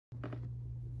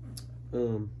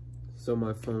So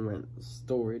my phone went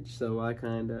storage, so I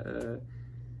kind of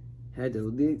had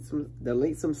to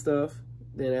delete some stuff.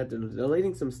 Then after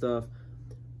deleting some stuff,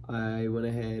 I went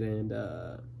ahead and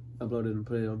uploaded and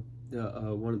put it on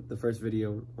the first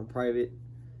video on private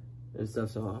and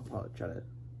stuff. So I'll probably try to.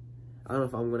 I don't know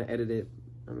if I'm gonna edit it.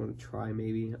 I'm gonna try,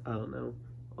 maybe. I don't know.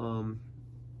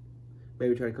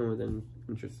 Maybe try to come with an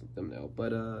interesting thumbnail.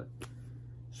 But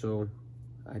so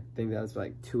I think that was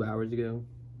like 2 hours ago,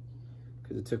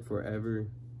 because it took forever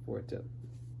for it to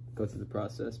go through the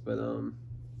process. But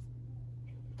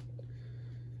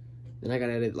then I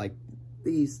gotta edit like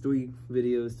these 3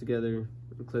 videos together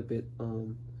and clip it.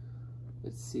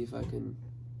 Let's see if I can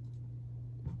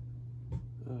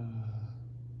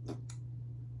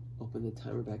open the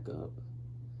timer back up.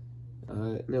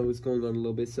 I know what's going on a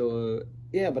little bit. So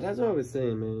yeah, but that's what I was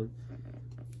saying, man.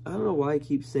 I don't know why I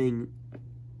keep saying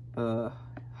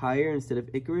higher instead of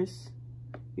Icarus.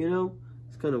 You know,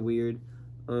 it's kind of weird.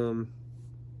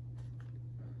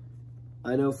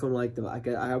 I know from like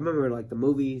I remember like the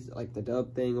movies, like the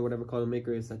dub thing or whatever, called him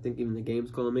Icarus. I think even the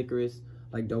games call him Icarus,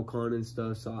 like Dokkan and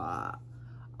stuff. So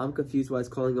I'm confused why it's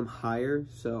calling him higher.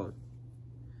 So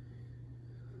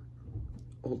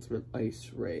Ultimate Ice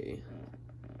Ray.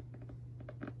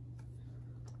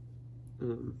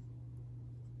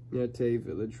 Yate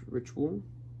Village Ritual.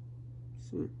 Let's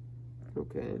see.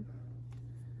 Okay.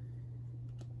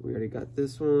 We already got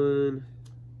this one.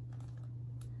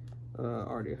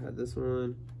 Already had this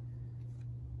one.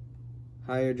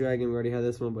 Higher Dragon, we already had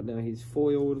this one, but now he's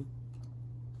foiled.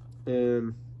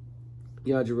 And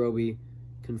Yajirobe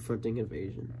confronting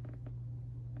invasion.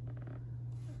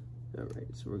 Alright,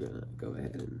 so we're gonna go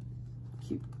ahead and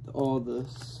keep all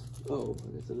this. Oh, I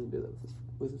guess I didn't do that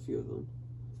with a few of them.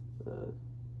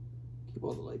 Keep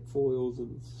all the like foils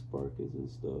and sparkles and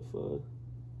stuff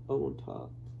on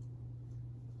top.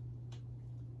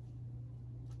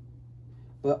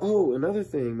 But oh, another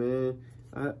thing, man,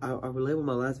 I would label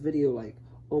my last video like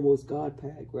almost God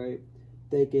Pack, right?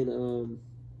 Thinking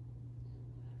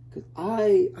cause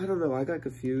I don't know, I got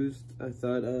confused. I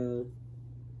thought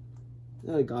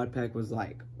God Pack was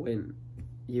like when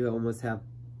you almost have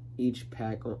each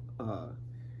pack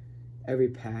every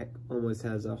pack almost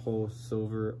has a whole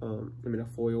silver a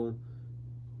foil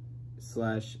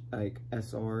slash like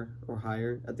SR or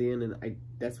higher at the end, and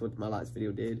that's what my last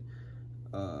video did.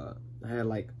 I had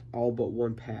like all but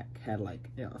one pack had like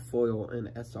a foil and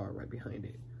SR right behind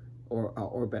it,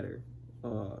 or better.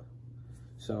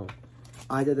 So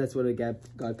I thought that's what a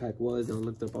God Pack was, and I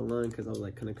looked up online because I was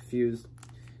like kind of confused,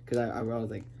 because I was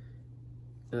like,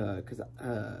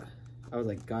 I was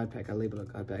like God Pack. I labeled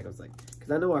it God Pack. I was like,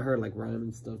 because I know I heard like Rhyme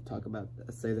and stuff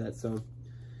say that. So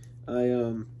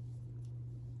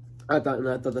I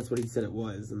thought that's what he said it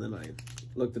was, and then I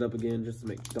looked it up again just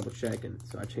to double check, and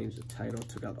so I changed the title,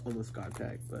 took out almost God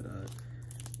Pack, but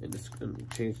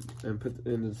and changed and put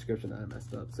in the description I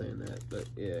messed up saying that. But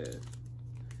yeah,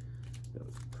 that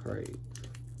was great.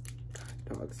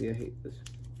 God, dog, see, I hate this,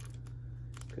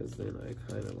 because then I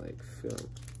kind of like feel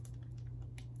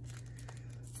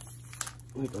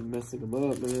like I'm messing them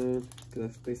up, man,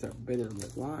 because they start bending. I'm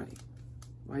like, why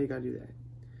you gotta do that?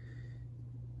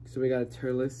 So we got a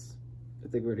Turles. I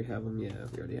think we already have them. Yeah,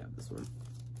 we already have this one.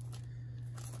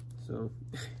 So,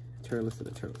 Turles and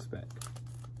a Turles pack.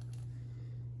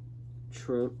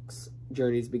 Trunks,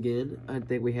 Journeys Begin. I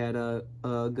think we had a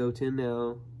Goten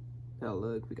now. Now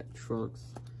look, we got Trunks.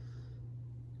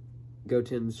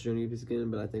 Goten's Journeys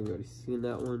Begin, but I think we already seen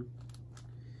that one.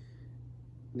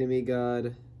 Demon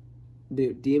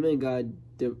God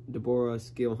Deborah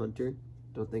Skill Hunter.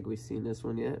 Don't think we've seen this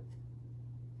one yet.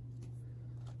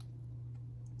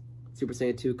 Super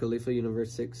Saiyan 2 Khalifa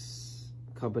Universe 6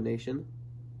 combination.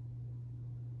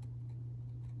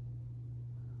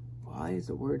 Why is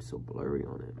the word so blurry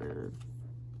on it, man?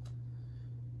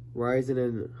 Ryzen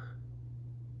and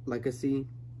Legacy.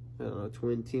 I don't know,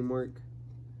 twin teamwork.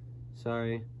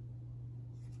 Sorry.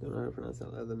 Don't know how to pronounce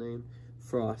that other name.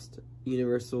 Frost.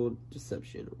 Universal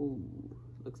Deception. Ooh.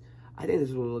 I think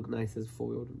this will look nice as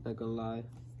foiled, not gonna lie.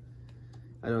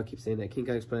 I know I keep saying that. King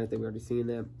Kong's Planet, I think we already seen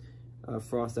that.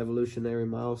 Frost Evolutionary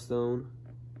Milestone.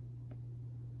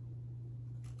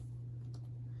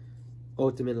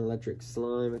 Ultimate Electric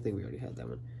Slime. I think we already had that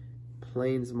one.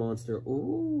 Plains Monster.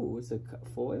 Ooh, it's a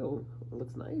foil. It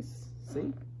looks nice.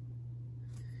 See?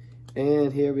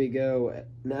 And here we go.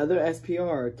 Another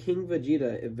SPR. King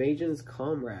Vegeta, Evasion's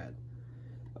Comrade.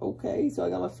 Okay, so I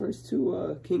got my first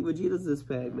 2 King Vegetas this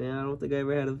pack, man. I don't think I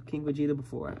ever had a King Vegeta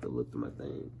before. I have to look through my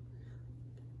thing.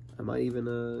 I might even,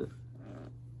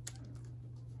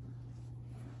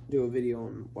 do a video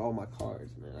on all my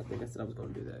cards, man. I think I said I was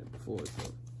going to do that before,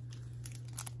 so.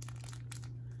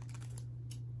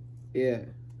 Yeah,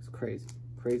 it's crazy.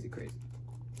 Crazy.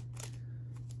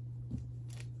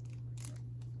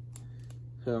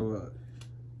 So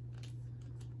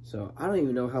I don't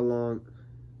even know how long.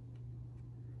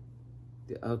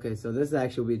 Okay, so this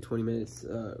actually will be 20 minutes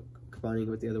combining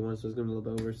with the other one, so it's going to be a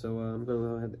little bit over. So I'm going to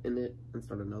go ahead and end it and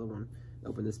start another one.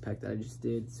 Open this pack that I just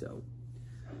did, so.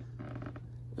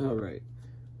 Alright.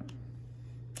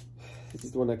 This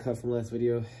is the one I cut from last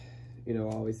video. You know,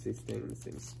 always staying in the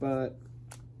same spot.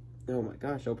 Oh my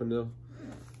gosh, opened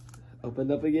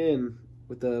up again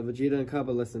with the Vegeta and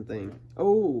Kappa lesson thing.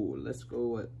 Oh, let's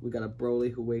go. We got a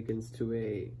Broly who awakens to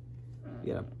a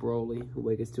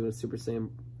Super Saiyan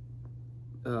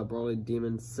Broly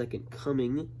Demon Second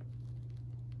Coming.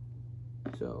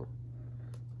 So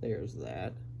there's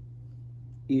that.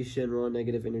 Shenron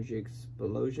Negative Energy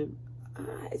Explosion.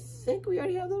 I think we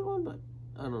already have that one, but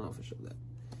I don't know for sure that.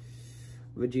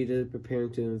 Vegeta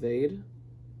preparing to invade.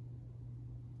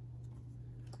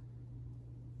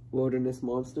 Wilderness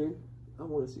Monster. I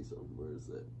want to see something. Where is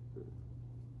it?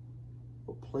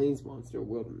 Oh, Plains Monster,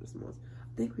 Wilderness Monster.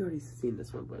 I think we already seen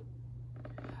this one, but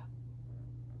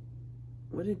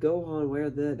when did Gohan wear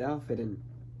that outfit and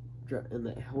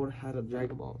the hat of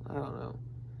Dragon Ball? I don't know.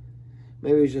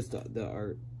 Maybe it's just the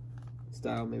art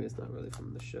style. Maybe it's not really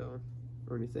from the show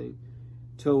or anything.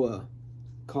 Toa,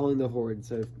 calling the Horde.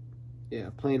 So, yeah,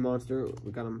 Plain Monster.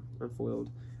 We got him unfoiled.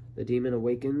 The Demon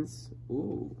Awakens.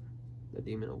 Ooh, the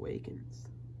Demon Awakens.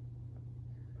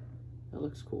 That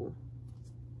looks cool.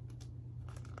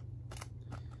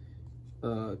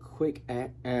 Quick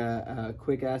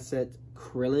Asset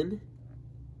Krillin.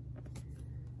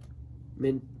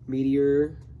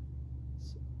 Meteor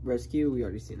Rescue. We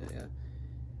already seen that, yeah.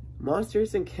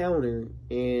 Monsters Encounter,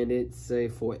 and it's a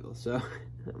foil. So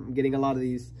I'm getting a lot of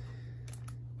these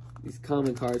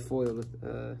common cards foiled.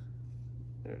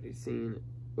 Already seen.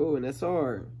 Oh, an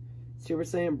SR. Super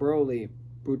Saiyan Broly.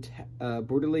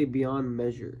 Brutally Beyond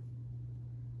Measure.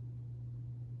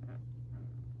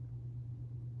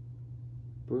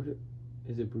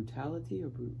 Is it brutality or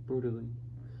brutally?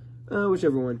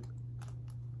 Whichever one.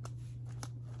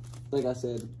 Like I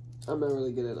said, I'm not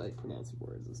really good at like pronouncing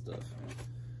words and stuff.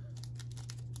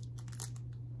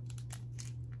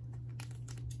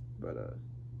 But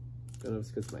I don't know if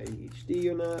it's because of my ADHD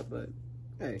or not, but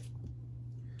hey.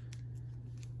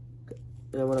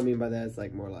 And what I mean by that is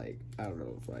like more like, I don't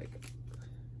know, like,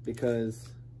 because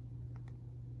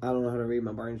I don't know how to read,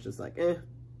 my brain's just like,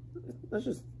 let's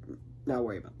just not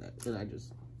worry about that. And I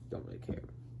just don't really care.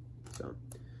 So,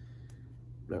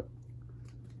 no.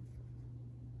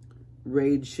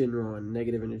 Rage Shenron,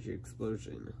 Negative Energy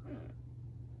Explosion.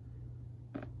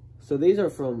 So these are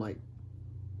from like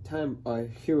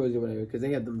Heroes or whatever, because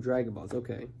they have them Dragon Balls.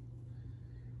 Okay.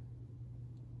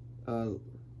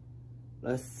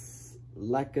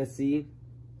 Legacy,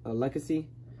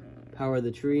 Power of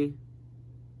the Tree.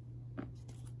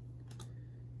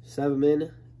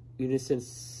 Saberman, Unison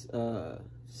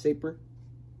Saper.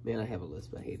 Man, I have a list,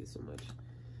 but I hate it so much.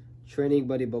 Training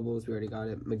Buddy Bubbles, we already got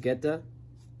it. Magetta.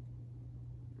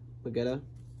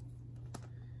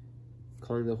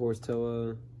 Calling the Horse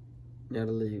Toa.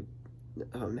 Natalie.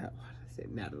 Oh, no, why did I say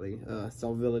Natalie?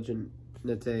 Soul Village and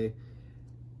Nete.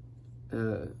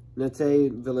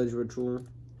 Nete Village Ritual.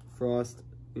 Frost.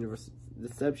 Universal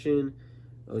Deception.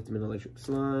 Ultimate Electric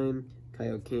Slime.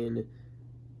 Kaioken.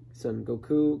 Son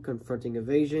Goku. Confronting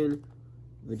Evasion.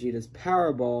 Vegeta's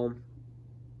Powerball.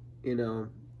 You know.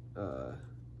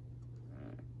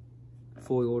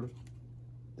 Foiled.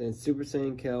 Then Super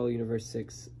Saiyan Kel Universe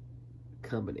 6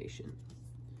 combination.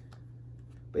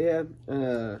 But yeah,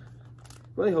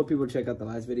 really hope people check out the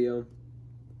last video.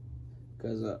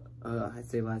 Because, I'd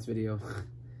say last video.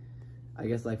 I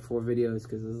guess like 4 videos,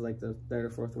 because this is like the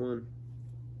 3rd or 4th one.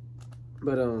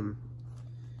 But,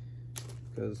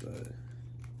 because,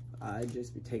 I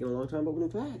just be taking a long time opening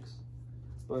packs.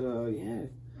 But, yeah.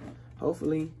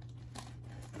 Hopefully.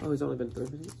 Oh, it's only been 3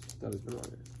 minutes? I thought it's been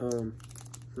longer.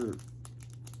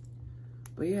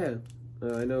 But yeah,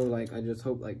 I know, like, I just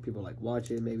hope, like, people, like, watch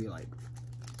it, maybe, like,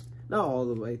 not all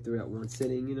the way through at one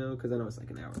sitting, you know, because I know it's, like,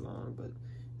 an hour long, but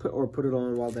put it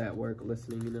on while they're at work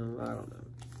listening, you know, I don't know.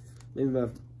 Maybe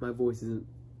my voice isn't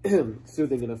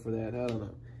soothing enough for that, I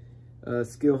don't know.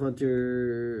 Skill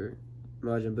Hunter,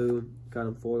 Majin Buu, got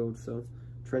him foiled, so.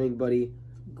 Training Buddy,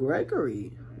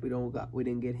 Gregory, we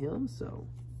didn't get him, so.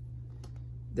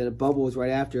 Then a bubble was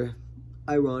right after.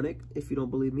 Ironic, if you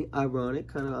don't believe me. Ironic,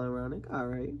 kind of ironic. All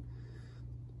right.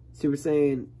 Super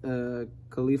Saiyan,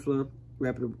 Caulifla,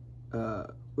 Rapid,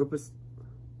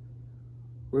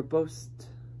 Riposte.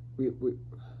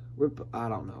 I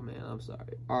don't know, man. I'm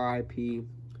sorry.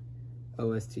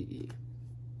 Riposte.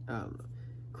 I don't know.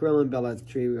 Krillin, Bella at the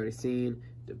tree, we already seen.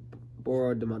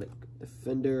 Deborah, demonic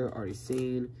defender, already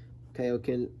seen.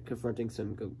 Kaioken confronting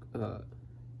Son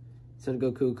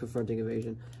Goku confronting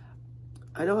evasion.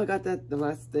 I know I got that the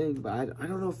last thing, but I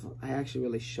don't know if I actually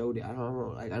really showed it. I don't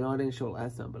know. Like, I know I didn't show it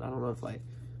last time, but I don't know if I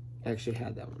actually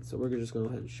had that one. So we're just gonna go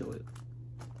ahead and show it.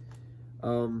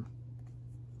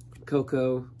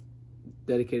 Coco,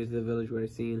 dedicated to the village, we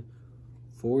already seen.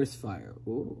 Forest fire.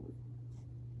 Ooh.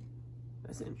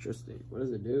 That's interesting. What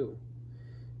does it do?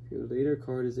 If your leader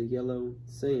card is a yellow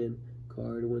Saiyan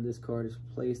card, when this card is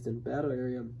placed in battle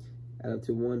area, add up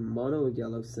to 1 mono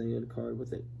yellow Saiyan card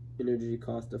with an energy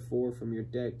cost of 4 from your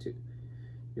deck to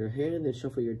your hand, then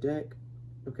shuffle your deck.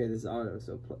 Okay, this is auto.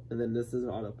 So, and then this is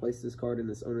auto. Place this card in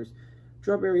this owner's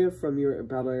drop area from your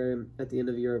battle area. At the end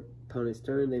of your opponent's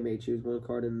turn, they may choose 1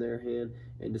 card in their hand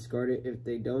and discard it. If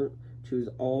they don't, choose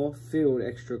all field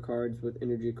extra cards with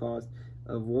energy cost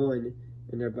of 1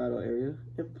 in their battle area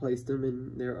and place them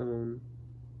in their own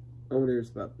owner's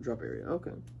drop area.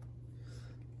 Okay.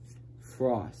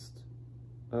 Frost.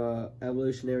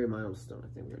 Evolutionary milestone. I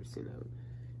think we already seen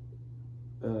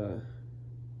that one.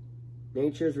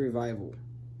 Nature's revival.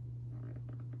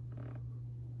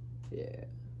 Yeah.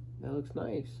 That looks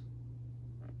nice.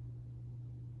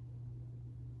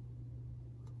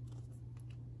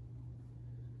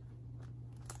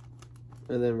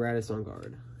 And then Radisson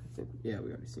Guard. I think, yeah,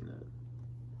 we already seen that.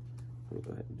 Let me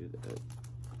go ahead and do that.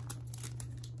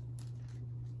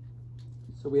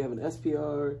 So we have an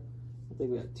SPR. I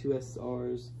think we got 2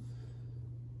 SRs.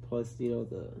 Plus, you know,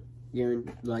 the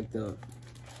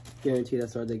guaranteed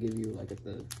SR they give you like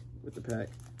with the pack.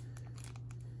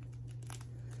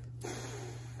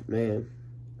 Man,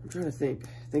 I'm trying to think.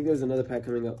 I think there's another pack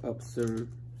coming up soon.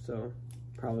 So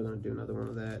probably gonna do another one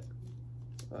of that.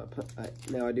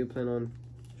 Now I do plan on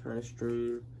trying to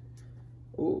stream.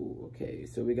 Oh, okay.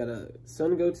 So we got a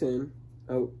Sun Goten.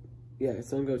 Oh, yeah,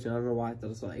 Sun Goten. I don't know why I thought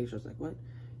I saw H. I was like, what?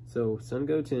 So Sun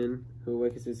Goten, who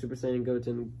awakens to Super Saiyan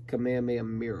Goten Kamehameha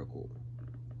Miracle.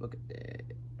 Look at that.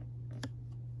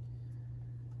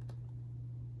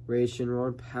 Ray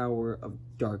Shinron, Power of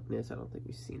Darkness. I don't think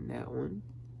we've seen that one.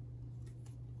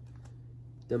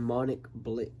 Demonic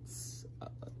Blitz.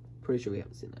 Pretty sure we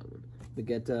haven't seen that one.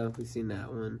 Vegeta, we've seen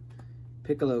that one.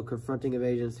 Piccolo, Confronting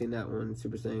Evasion, seen that one.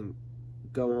 Super Saiyan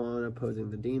Gohan, opposing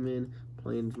the demon.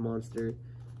 Plains Monster.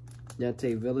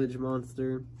 Nate Village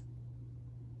Monster.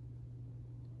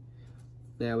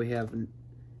 Now we have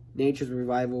Nature's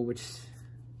Revival, which,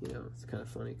 you know, it's kind of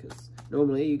funny because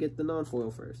normally you get the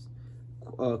non-foil first.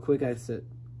 Quick Asset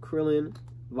Krillin.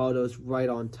 Valdo's right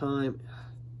on time.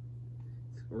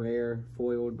 It's rare,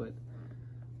 foiled, but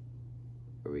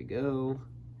there we go.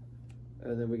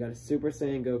 And then we got a Super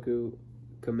Saiyan Goku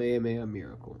Kamehameha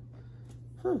Miracle.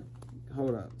 Huh.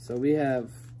 Hold up. So we have...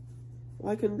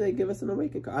 Why couldn't they give us an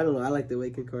Awaken card? I don't know. I like the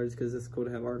Awaken cards because it's cool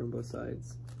to have art on both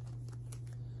sides.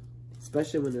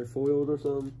 Especially when they're foiled or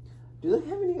something. Do they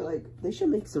have any, like... They should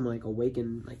make some, like,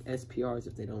 Awaken, like, SPRs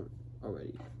if they don't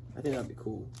already. I think that'd be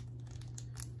cool.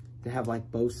 To have, like,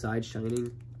 both sides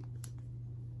shining.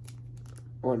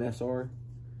 Or an SR.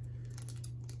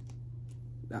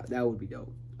 That would be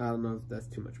dope. I don't know if that's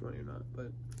too much money or not,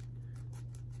 but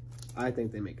I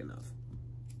think they make enough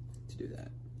to do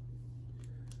that.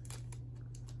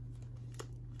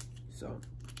 So,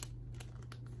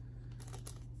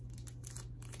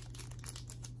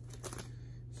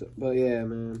 but yeah,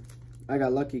 man, I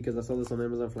got lucky because I saw this on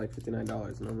Amazon for like $59,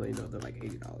 and normally, you know, they're like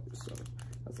 $80. So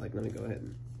I was like, let me go ahead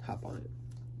and hop on it.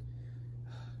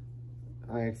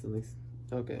 I accidentally,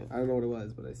 okay, I don't know what it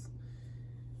was, but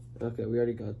okay, we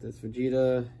already got this.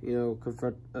 Vegeta, you know,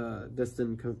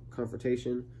 destined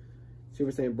confrontation.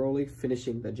 Super Saiyan Broly,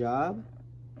 finishing the job.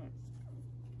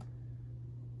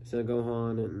 So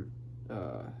Gohan and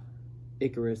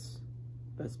Icarus,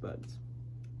 best buds.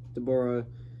 Deborah,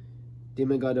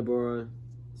 Demon God Deborah,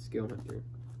 Skill Hunter.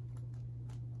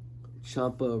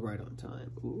 Champa, right on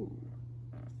time. Ooh.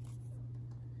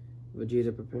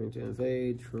 Vegeta preparing to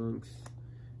invade. Trunks.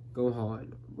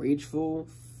 Gohan, Rageful.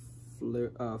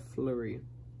 Flurry,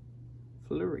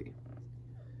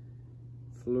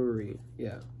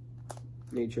 yeah.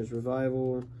 Nature's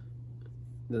Revival.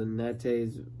 The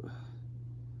Nate's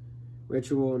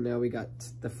Ritual. Now we got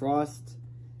the Frost.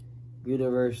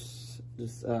 Universal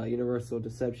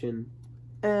Deception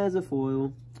as a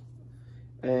foil.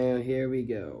 And here we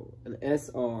go. An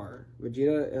SR.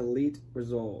 Vegeta Elite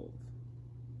Resolve.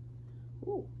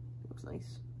 Ooh, looks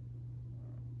nice.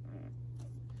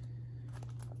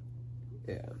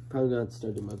 Yeah, probably gonna have to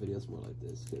start doing my videos more like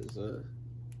this, because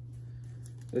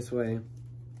this way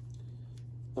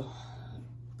I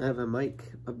have a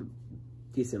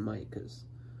decent mic, because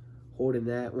holding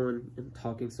that one and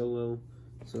talking so low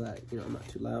so that, you know, I'm not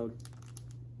too loud.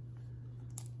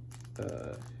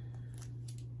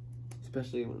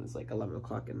 Especially when it's like 11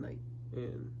 o'clock at night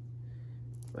and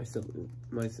my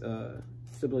siblings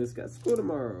got school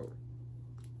tomorrow.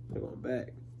 They're going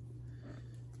back.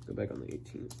 Go back on the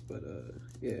 18th, but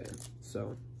yeah.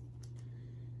 So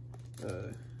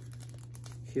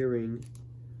hearing.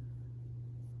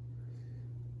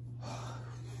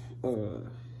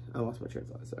 I lost my train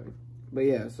of thought. Sorry, but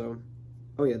yeah. So,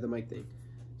 oh yeah, the mic thing.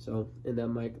 So, and that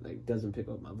mic like doesn't pick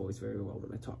up my voice very well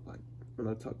when I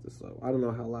talk this slow. I don't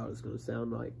know how loud it's gonna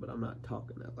sound like, but I'm not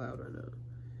talking that loud right now.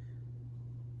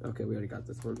 Okay, we already got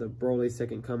this one. The Broly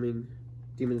Second Coming,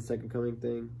 Demon Second Coming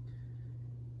thing.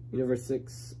 Universe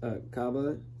 6,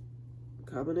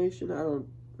 combination. I don't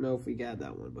know if we got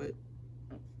that one, but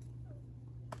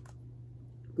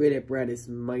Great Apparatus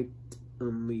Might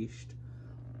Unleashed.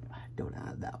 I don't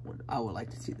have that one. I would like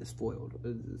to see this foiled.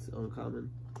 This is uncommon.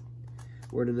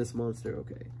 Word in this monster.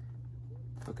 Okay.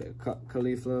 Okay.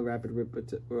 Khalifa, Rapid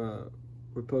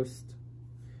Riposte.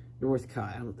 North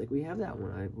Kai. I don't think we have that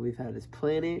one. We've had his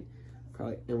planet,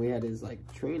 probably, and we had his like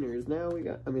trainers. Now we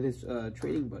got. I mean his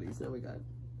training buddies. Now we got.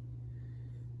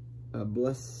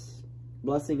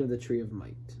 Blessing of the Tree of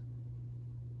Might.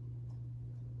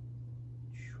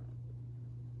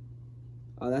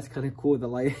 Oh, that's kind of cool. The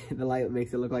light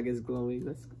makes it look like it's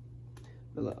glowing.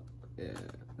 Yeah,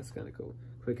 that's kind of cool.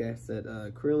 Quick Asset,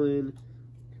 Krillin,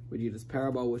 Vegeta's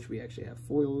Powerball, which we actually have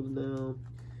foiled now.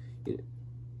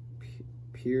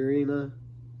 Purina,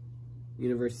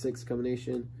 Universe 6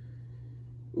 combination.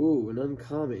 Ooh, an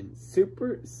uncommon.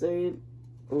 Super Saiyan.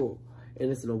 Oh, and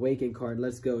it's an Awaken card.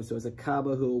 Let's go. So it's a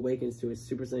Kaba who awakens to his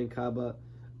Super Saiyan Kaba,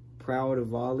 Proud of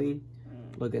Volley.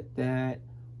 Look at that.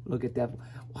 Look at that.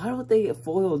 Why don't they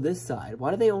foil this side?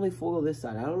 Why do they only foil this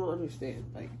side? I don't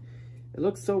understand. Like, it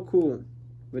looks so cool.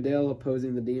 Videl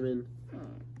opposing the demon.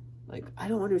 Like, I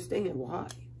don't understand why.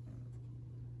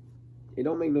 It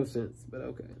don't make no sense, but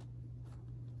okay.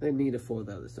 They need to foil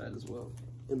the other side as well,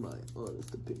 in my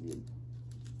honest opinion.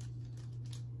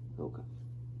 Okay.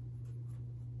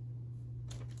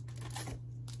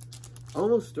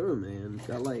 Almost through, man.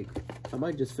 Got like, I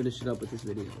might just finish it up with this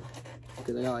video,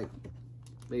 because I got like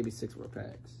maybe 6 more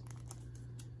packs.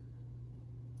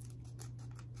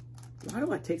 Why do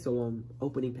I take so long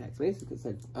opening packs? Maybe it's because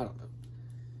I don't know.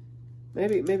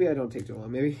 Maybe I don't take too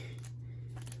long. Maybe.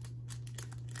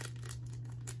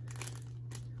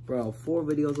 Bro, 4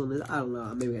 videos on this. I don't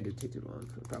know. Maybe I do take too long.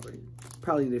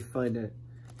 Probably need to find a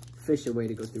efficient way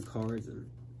to go through cards and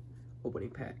opening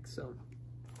packs. So,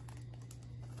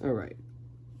 all right.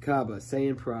 Kaba,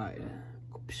 Saiyan Pride.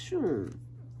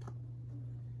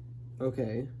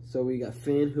 Okay, so we got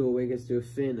Finn who awakens to a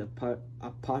Finn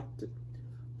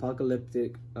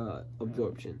apocalyptic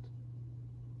absorption.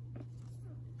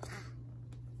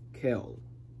 Kel,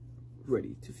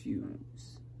 ready to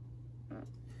fuse.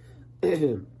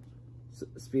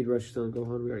 Speed Rush Son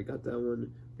Gohan, we already got that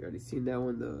one. We already seen that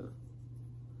one.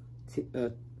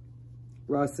 The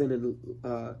Rasen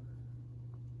and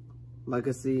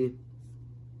Legacy,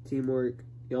 Teamwork,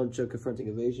 Yamcha confronting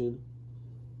evasion.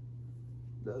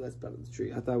 No, that's Battle of the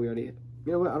Tree. I thought we already...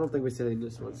 You know what? I don't think we said in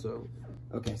this one, so...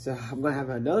 Okay, so I'm going to have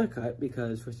another cut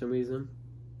because for some reason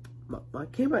my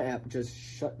camera app just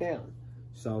shut down.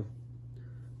 So,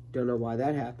 don't know why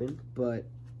that happened, but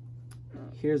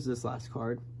here's this last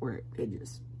card where it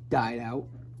just died out.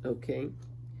 Okay.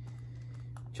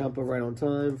 Champa right on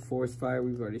time. Forest Fire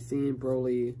we've already seen.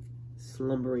 Broly,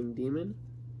 Slumbering Demon.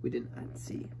 We did not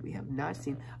see. We have not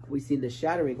seen. We've seen the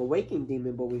Shattering Awakening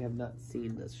Demon, but we have not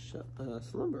seen the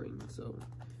Slumbering. So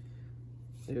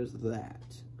there's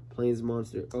that. Plains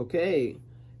Monster. Okay.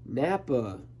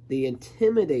 Nappa, the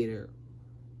Intimidator.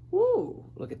 Woo!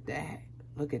 Look at that.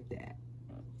 Look at that.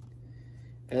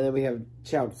 And then we have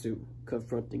Chaozu,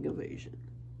 confronting evasion.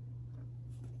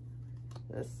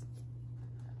 That's.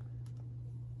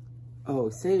 Oh,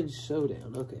 Saiyan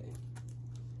Showdown. Okay.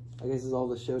 I guess it's all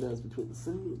the showdowns between the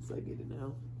Saiyans. I get it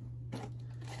now. I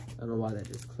don't know why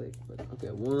that just clicked, but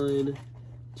okay. 1,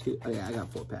 2. Oh yeah, I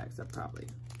got 4 packs. I'm probably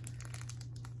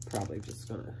just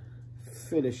gonna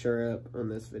finish her up on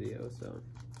this video. So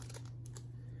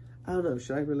I don't know.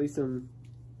 Should I release them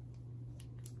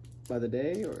by the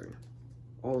day or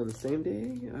all in the same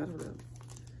day? I don't know.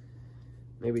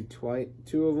 Maybe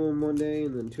 2 of them one day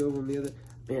and then 2 of them the other.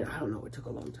 Man, I don't know. It took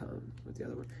a long time with the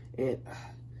other one. And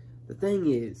the thing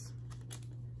is,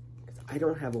 I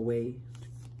don't have a way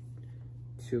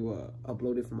to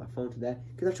upload it from my phone to that,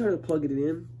 because I tried to plug it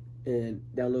in and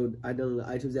download the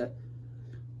iTunes app.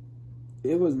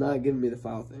 It was not giving me the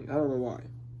file thing. I don't know why.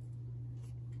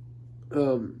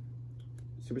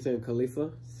 Super Saiyan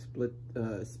Khalifa,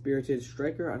 Spirited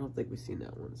Striker. I don't think we've seen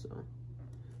that one, so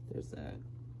there's that.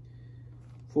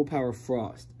 Full Power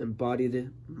Frost,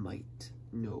 Embodied Might.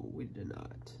 No, we did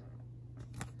not.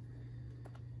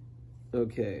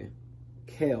 Okay.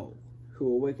 Kale,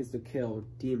 who awakens the Kale,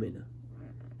 Demon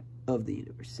of the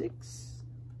Universe 6.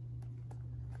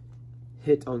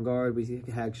 Hit on guard, we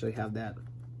actually have that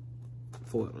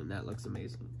foil, and that looks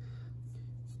amazing.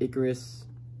 Icarus,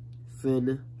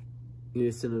 Finn,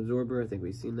 Unison Absorber, I think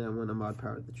we've seen that one. Mod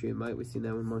Power of the Tree of Might, we've seen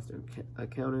that one. Monster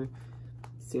Counter,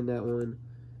 seen that one.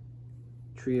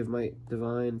 Tree of Might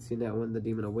Divine, seen that one. The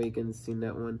Demon Awakens, seen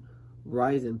that one.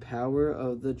 Rise in Power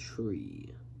of the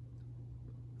Tree,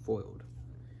 foiled.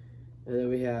 And then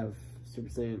we have Super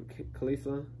Saiyan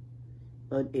Khalifa,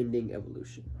 Unending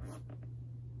Evolution.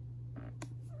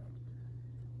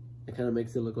 It kind of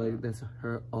makes it look like that's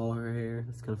all her hair.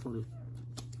 That's kind of funny.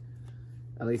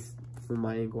 At least from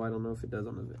my angle, I don't know if it does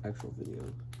on the actual video.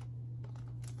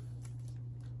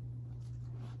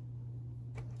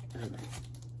 Alright.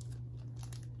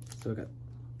 So we got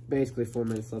basically 4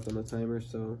 minutes left on the timer,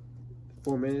 so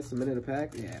 4 minutes, a minute a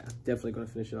pack? Yeah, definitely gonna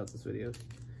finish it out this video.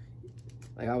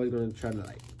 Like, I was gonna try to,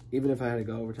 like, even if I had to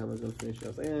go overtime, I was gonna finish it. I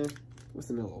was like, what's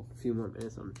in a few more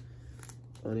minutes on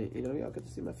it? You know, y'all get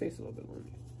to see my face a little bit longer.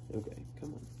 Okay,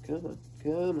 come on, come on,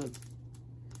 come on.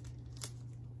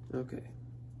 Okay.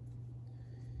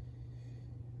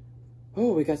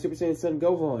 Oh, we got Super Saiyan Son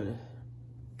Gohan,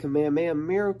 Kamehameha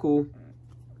Miracle.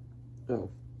 Oh.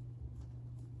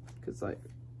 Cause like,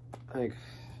 I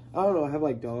don't know, I have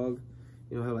like dog,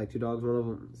 you know, I have like 2 dogs. One of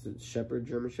them is a Shepherd,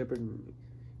 German Shepherd, and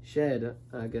shed,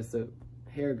 I guess the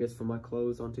hair gets from my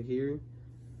clothes onto here.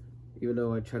 Even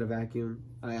though I try to vacuum,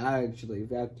 I actually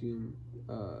vacuum,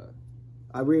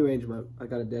 I rearranged I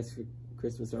got a desk for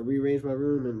Christmas, so I rearranged my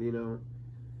room, and you know,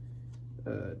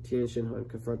 Tien Shinhan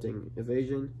confronting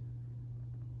evasion.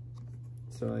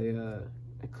 So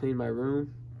I cleaned my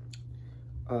room,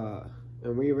 and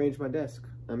rearranged my desk.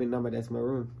 I mean, not my desk, my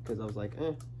room, because I was like,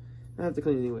 I have to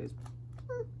clean anyways.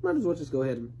 Might as well just go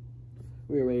ahead and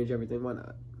rearrange everything. Why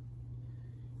not?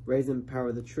 Raising Power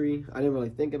of the Tree. I didn't really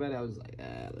think about it. I was like,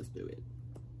 let's do it.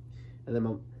 And then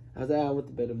I was like, I went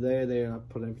to bed up there. I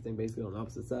put everything basically on the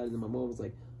opposite side. And then my mom was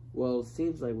like, well, it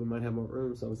seems like we might have more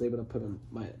room. So I was able to put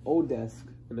my old desk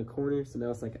in the corner. So now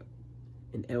it's like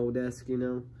an L desk, you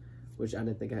know, which I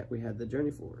didn't think we had the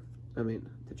journey for. I mean,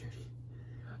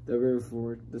 the room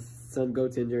for the Sun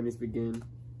Goten journeys begin.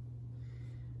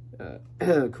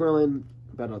 Krillin,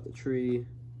 Battle at the Tree.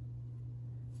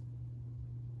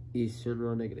 East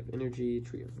Shinra, Negative Energy.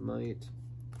 Tree of Might.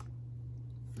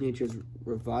 Nature's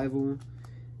Revival.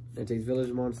 Nante's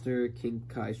Village Monster. King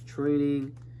Kai's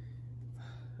Training.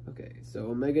 Okay,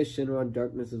 so Omega Shinra,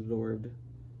 Darkness Absorbed.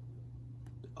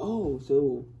 Oh,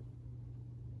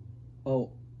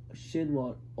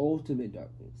 Shinra Ultimate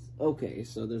Darkness. Okay,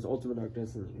 so there's Ultimate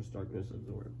Darkness and there's Darkness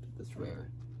Absorbed. That's rare.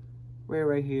 Rare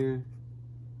right here.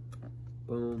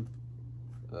 Boom.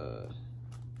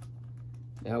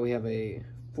 Now we have a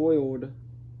foiled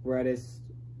Raditz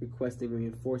requesting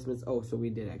reinforcements. Oh, so we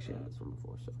did actually have this one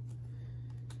before, so.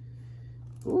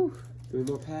 Ooh, 3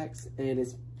 more packs, and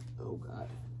it's, oh god.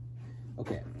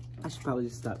 Okay, I should probably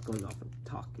just stop going off of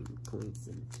talking points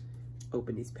and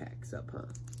open these packs up, huh?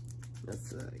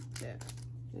 That's, yeah,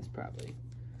 that's probably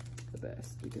the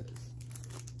best, because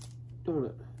don't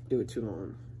want to do it too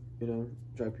long, you know,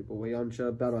 drive people away.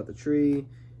 Yamcha, Battle at the Tree,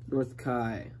 North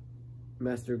Kai,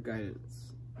 Master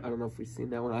Guidance. I don't know if we've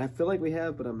seen that one. I feel like we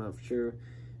have, but I'm not sure.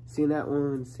 Seen that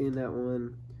one,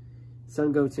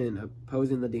 Sun Goten,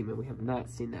 Opposing the Demon. We have not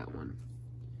seen that one.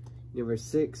 Universe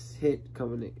 6, Hit,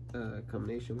 Combination.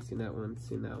 We've seen that one,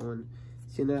 seen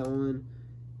that one.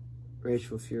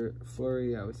 Rageful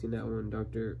Flurry, we've seen that one.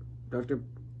 Dr.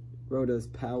 Rhoda's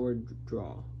Power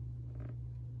Draw.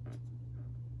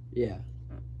 Yeah,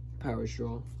 Power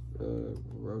Draw.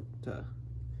 Rota.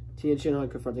 Tien Shinhan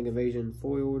confronting evasion,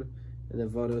 foiled. And then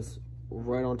Vodos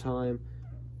right on time.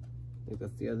 I think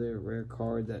that's the other rare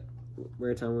card, that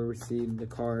rare time we received the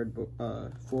card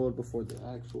foiled before the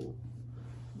actual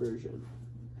version.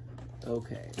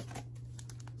 Okay.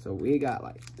 So we got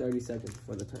like 30 seconds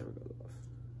before the timer goes off.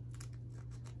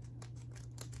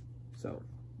 So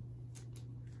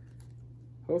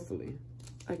hopefully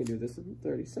I can do this in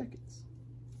 30 seconds.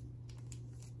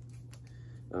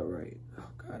 Alright. Oh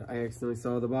god, I accidentally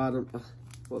saw the bottom.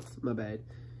 Whoops, my bad.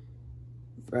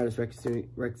 Raditz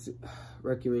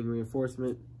Requiem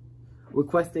Reinforcement.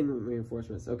 Requesting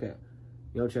reinforcements. Okay.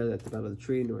 Young child at the Battle of the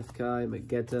Tree, North Kai,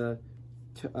 Magetta,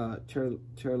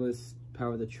 Turles,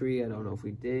 Power of the Tree. I don't know if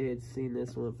we did seen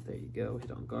this one, but there you go.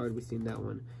 Hit on Guard, we've seen that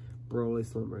one. Broly,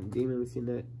 Slumbering Demon, we've seen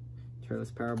that.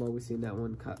 Turles Powerball, we've seen that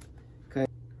one. Kai.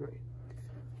 Right.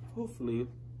 Hopefully,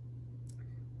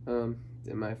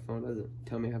 my phone doesn't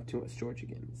tell me I have too much storage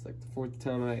again. It's like the 4th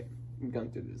time I've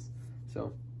gone through this.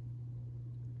 So,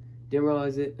 didn't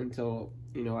realize it until,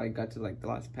 you know, I got to like the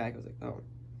last pack. I was like, oh.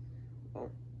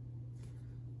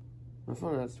 My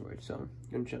phone has storage, so I'm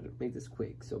gonna try to make this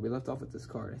quick. So we left off with this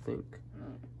card, I think.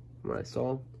 What I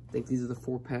saw, I think these are the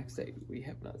 4 packs that we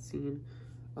have not seen.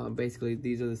 Basically,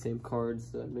 these are the same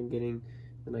cards that I've been getting.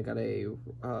 Then I got a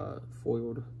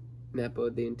foiled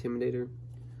Nappa the Intimidator,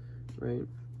 right?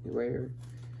 Rare.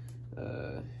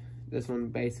 This one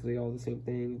basically all the same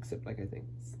thing, except like I think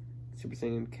it's Super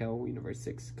Saiyan Kel Universe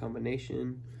 6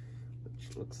 combination,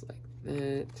 which looks like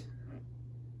that.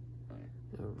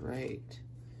 Alright.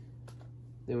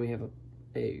 Then we have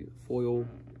a foil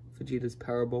Vegeta's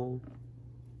Powerball.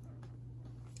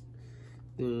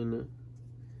 Then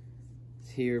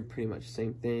here, pretty much the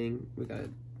same thing. We got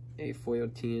a foil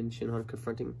Tien Shinhan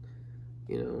confronting,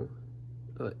 you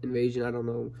know, invasion. I don't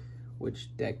know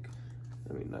which deck,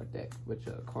 I mean not deck, which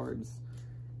cards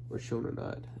were shown or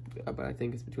not, but I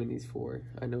think it's between these 4.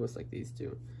 I know it's like these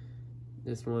 2.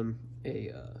 This one,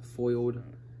 a foiled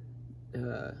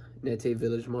Nete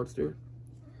Village Monster.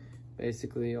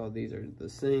 Basically, all these are the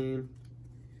same.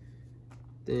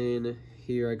 Then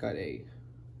here I got a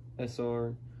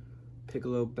SR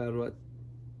Piccolo Battle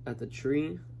at the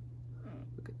Tree.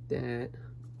 Look at that.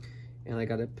 And I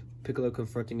got a Piccolo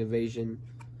Confronting Evasion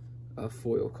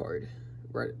foil card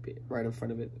right in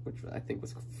front of it, which I think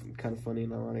was kind of funny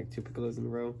and ironic. 2 Piccolos in a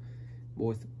row,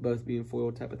 both being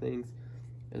foil type of things.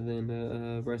 And then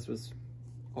the rest was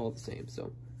all the same.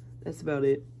 So that's about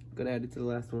it. I'm gonna add it to the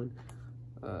last one.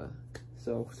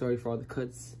 So sorry for all the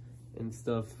cuts and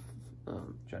stuff.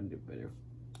 Trying to do better.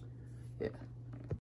 Yeah.